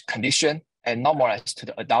each condition and normalize to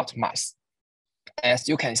the adult mass. As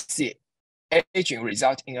you can see, aging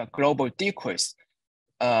results in a global decrease,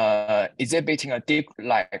 exhibiting a deep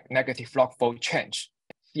like negative log fold change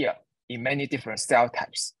here in many different cell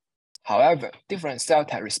types. However, different cell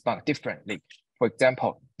types respond differently. For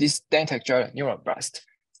example, this dentate neuroblast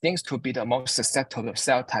seems to be the most susceptible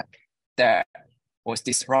cell type that was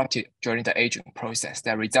disrupted during the aging process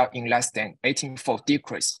that result in less than 18-fold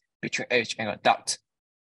decrease between age and adult.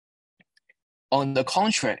 On the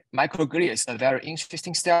contrary, microglia is a very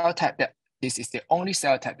interesting cell type that this is the only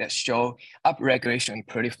cell type that shows upregulation in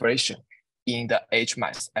proliferation in the age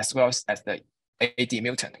mice as well as the AD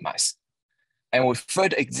mutant mice. And we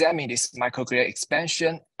further examine this microglia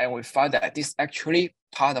expansion, and we found that this actually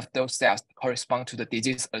part of those cells correspond to the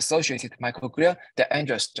disease-associated microglia that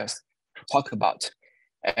Andras just talked about.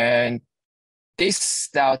 And this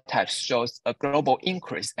cell type shows a global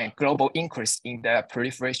increase in the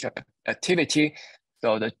proliferation activity.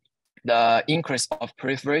 So the increase of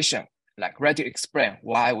proliferation like readily explain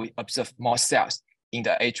why we observe more cells in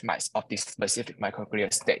the age mice of this specific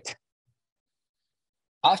microglia state.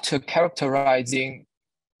 After characterizing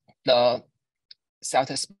the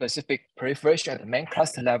cell-specific proliferation at the main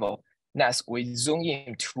cluster level, next we zoom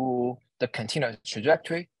in to the continuous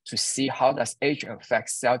trajectory to see how does aging affect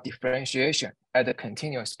cell differentiation at the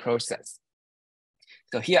continuous process.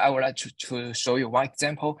 So here I would like to show you one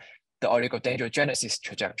example, the oligodendrogenesis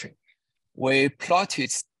trajectory. We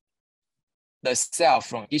plotted the cell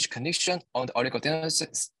from each condition on the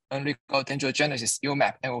oligodendrogenesis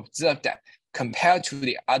UMAP and observed that compared to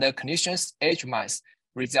the other conditions, age mice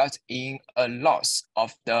result in a loss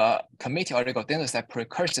of the committed oligodendrocyte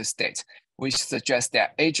precursor state, which suggests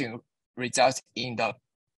that aging results in the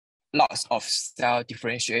loss of cell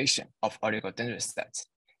differentiation of oligodendrocytes.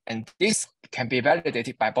 And this can be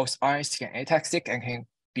validated by both RNA-seq and ATAC-seq and can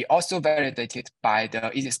be also validated by the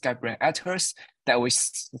EasySci brain atlas that we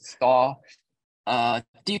saw a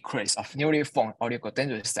decrease of newly formed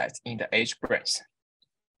oligodendrocytes in the age brains.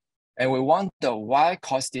 And we wonder why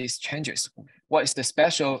cause these changes. What is the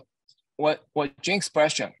special, what gene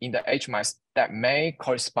expression in the age mice that may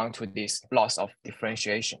correspond to this loss of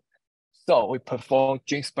differentiation? So we perform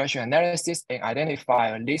gene expression analysis and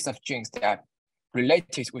identify a list of genes that are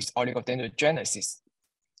related with oligodendrogenesis,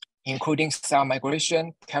 including cell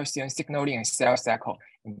migration, calcium signaling, and cell cycle.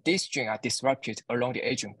 And these genes are disrupted along the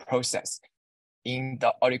aging process in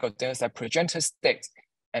the oligodendrocyte progenitor state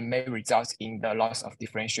and may result in the loss of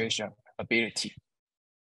differentiation ability.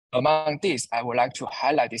 Among these, I would like to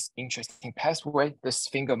highlight this interesting pathway, the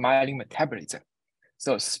sphingomyelin metabolism.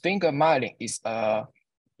 So sphingomyelin is a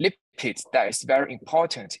lipid that is very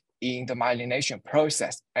important in the myelination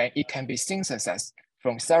process, and it can be synthesized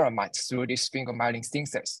from ceramides through this sphingomyelin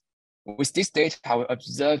synthesis. With this data, we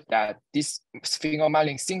observed that this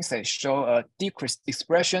sphingomyelin synthesis show a decreased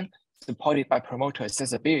expression supported by promoter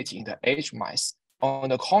accessibility in the age mice. On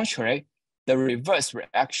the contrary, the reverse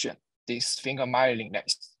reaction, this sphingomyelin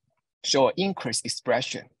show increased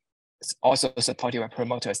expression. It's also supported by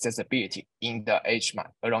promoter accessibility in the age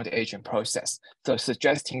mice along the aging process. So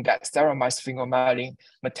suggesting that ceramide sphingomyelin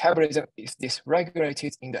metabolism is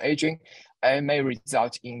dysregulated in the aging and may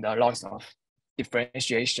result in the loss of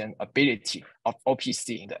differentiation ability of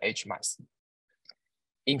OPC in the age mice.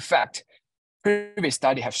 In fact, previous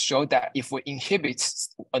studies have shown that if we inhibit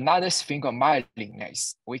another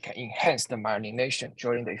sphingomyelinase, we can enhance the myelination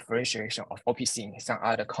during the differentiation of OPC in some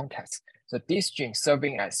other contexts. So these genes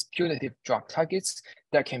serving as putative drug targets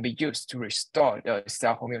that can be used to restore the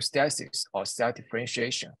cell homeostasis or cell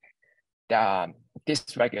differentiation that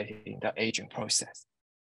dysregulated in the aging process.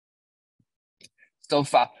 So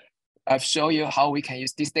far, I've shown you how we can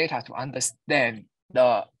use this data to understand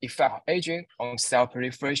the effect of aging on cell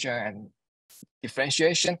proliferation and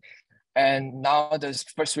differentiation. And now the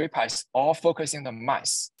first three parts all focusing on the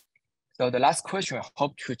mice. So the last question I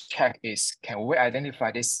hope to check is, can we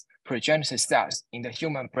identify these progenitor cells in the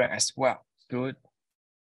human brain as well?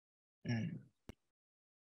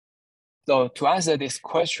 So to answer this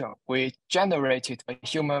question, we generated a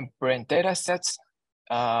human brain data set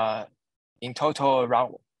in total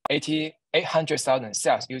around 800,000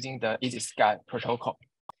 cells using the EasySci protocol.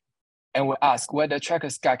 And we ask whether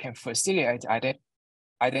TrackerSky can facilitate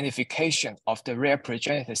identification of the rare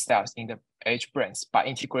progenitor cells in the age brains by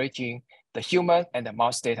integrating the human and the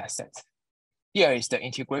mouse data sets. Here is the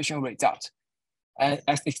integration result. And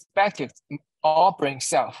as expected, all brain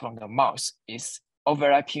cells from the mouse is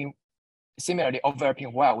similarly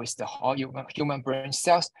overlapping well with the whole human brain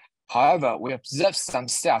cells. However, we observe some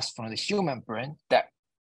cells from the human brain that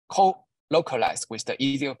co-localize with the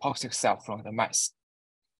idiopathic cell from the mice.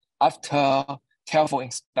 After careful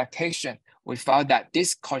inspection, we found that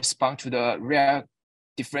this corresponds to the rare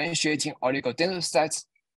differentiating oligodendrocytes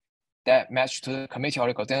that match to the committed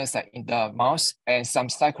oligodendrocyte in the mouse and some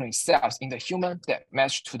cycling cells in the human that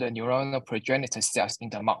match to the neuronal progenitor cells in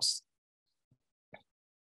the mouse.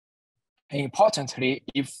 And importantly,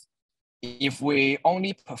 if we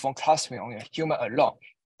only perform clustering on a human alone,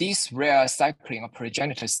 these rare cycling of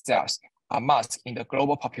progenitor cells are masked in the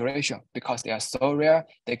global population because they are so rare,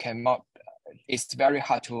 they cannot, it's very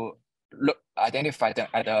hard to identify them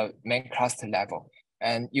at the main cluster level.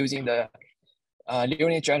 And using the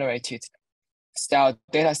linearly generated cell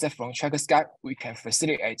data set from TrackerSky, we can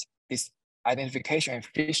facilitate this identification and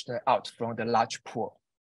fish them out from the large pool.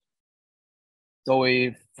 So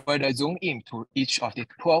we further zoom into each of the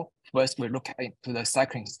pool. First, we look into the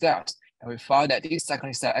cycling cells And we found that these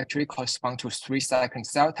cycling cells actually correspond to 3 cycling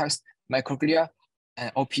cell types: microglia,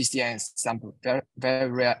 and OPC, and some very, very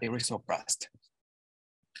rare erythroblasts.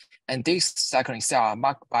 And these cycling cells are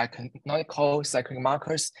marked by canonical cycling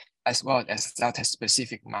markers as well as cell type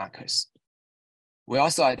specific markers. We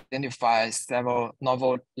also identify several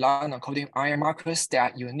novel line-encoding RNA markers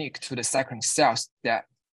that are unique to the cycling cells that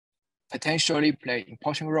potentially play an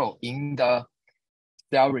important role in the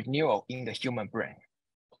cell renewal in the human brain.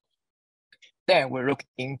 Then we look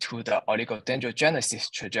into the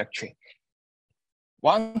oligodendrogenesis trajectory.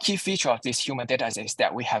 One key feature of this human data is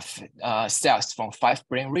that we have cells from 5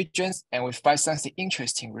 brain regions, and we find something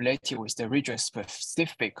interesting related with the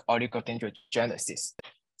region-specific oligodendrogenesis.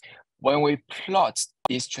 When we plot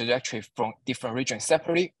this trajectory from different regions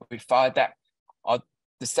separately, we find that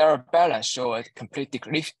the cerebellum shows a complete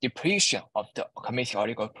depletion of the committed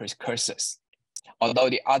oligo precursors, although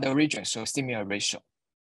the other regions show similar ratio.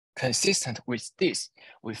 Consistent with this,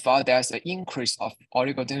 we found there's an increase of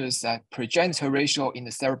oligodendrocyte progenitor ratio in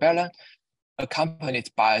the cerebellum, accompanied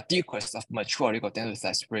by a decrease of mature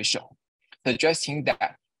oligodendrocyte ratio, suggesting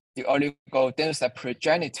that the oligodendrocyte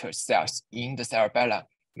progenitor cells in the cerebellum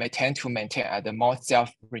may tend to maintain at the more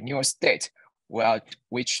self-renewal state,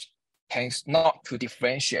 which tends not to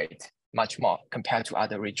differentiate much more compared to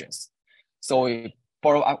other regions. So we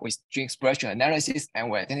follow up with gene expression analysis, and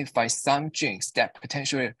we identify some genes that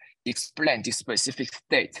potentially explain the specific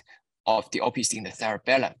state of the OPC in the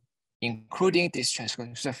cerebellum, including this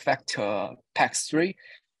transcription factor PAX3.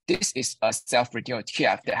 This is a self-renewal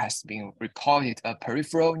TF that has been reported a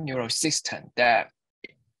peripheral neural system that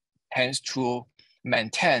tends to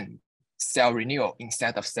maintain cell renewal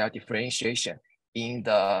instead of cell differentiation in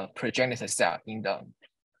the progenitor cell in the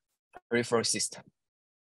peripheral system.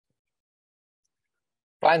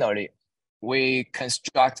 Finally, we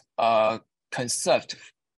construct a shared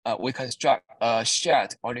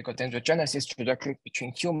oligodendrogenesis trajectory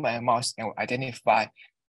between human and mouse, and we identify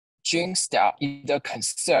genes that are either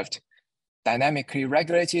conserved, dynamically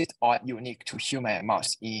regulated, or unique to human and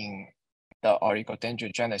mouse in the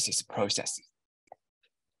oligodendrogenesis process.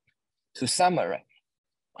 To summarize,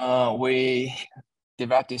 we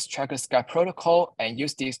developed this tracker Sky protocol and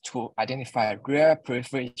use this to identify rare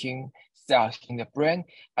proliferating cells in the brain,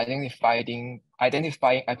 identifying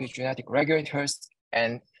epigenetic regulators,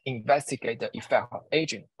 and investigate the effect of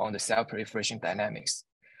aging on the cell proliferation dynamics.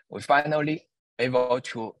 We finally able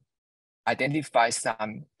to identify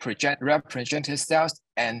some rare progenitor cells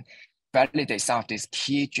and validate some of these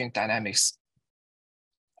key gene dynamics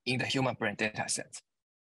in the human brain dataset.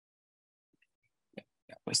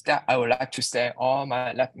 With that, I would like to thank all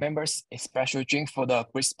my lab members, especially Jing for the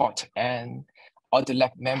great support, and all the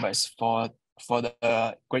lab members for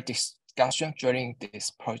the great discussion during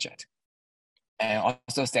this project. And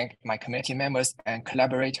also thank my community members and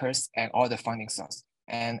collaborators and all the funding sources.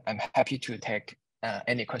 And I'm happy to take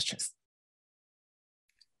any questions.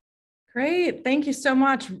 Great, thank you so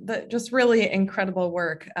much. Just really incredible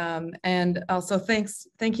work. And also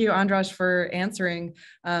thank you, Andras, for answering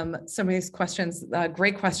some of these questions,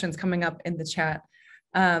 great questions coming up in the chat.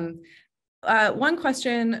 One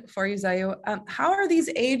question for you, Ziyu. How are these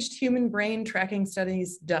aged human brain tracking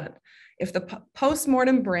studies done? If this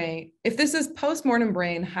is post-mortem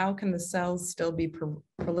brain, how can the cells still be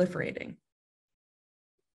proliferating?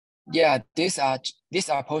 Yeah, these are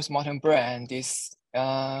post-mortem brain. This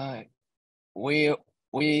we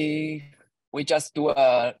just do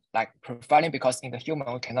like profiling, because in the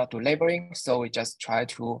human we cannot do labeling, so we just try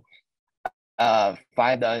to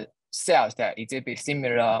find the cells that exhibit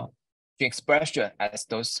similar gene expression as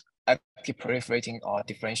those active proliferating or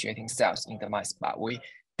differentiating cells in the mice. But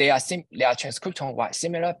they are transcriptome-wise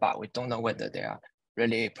similar, but we don't know whether they are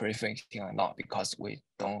really proliferating or not, because we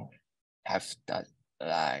don't have that,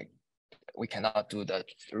 like, we cannot do the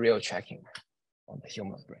real tracking on the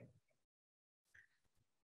human brain.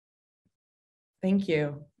 Thank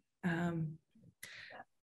you.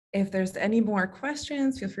 If there's any more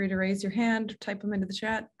questions, feel free to raise your hand, type them into the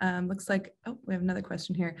chat. Looks like, oh, we have another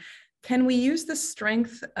question here. Can we use the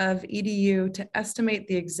strength of EDU to estimate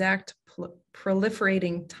the exact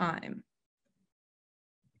proliferating time?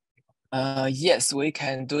 Yes, we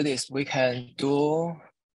can do this. We can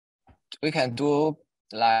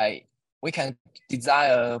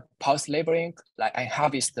design a pulse labeling, like, and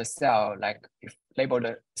harvest the cell, like if label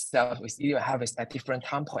the cells with EDU, harvest at different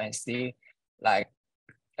time point and see, like,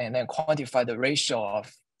 and then quantify the ratio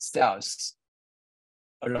of cells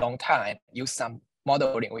a long time. Use some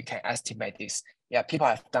modeling, we can estimate this. Yeah, people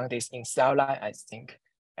have done this in Cellular, I think,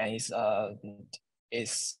 and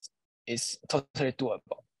it's totally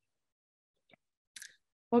doable.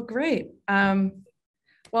 Well, great.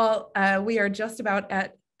 We are just about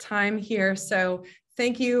at time here. So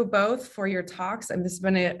thank you both for your talks. And this has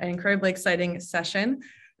been an incredibly exciting session.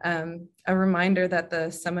 A reminder that the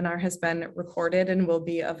seminar has been recorded and will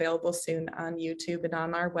be available soon on YouTube and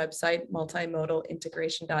on our website,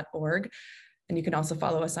 multimodalintegration.org. And you can also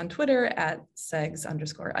follow us on Twitter at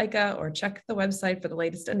segs_ICA or check the website for the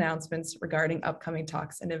latest announcements regarding upcoming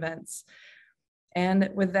talks and events. And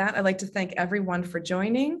with that, I'd like to thank everyone for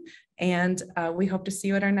joining, and we hope to see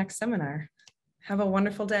you at our next seminar. Have a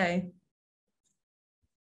wonderful day.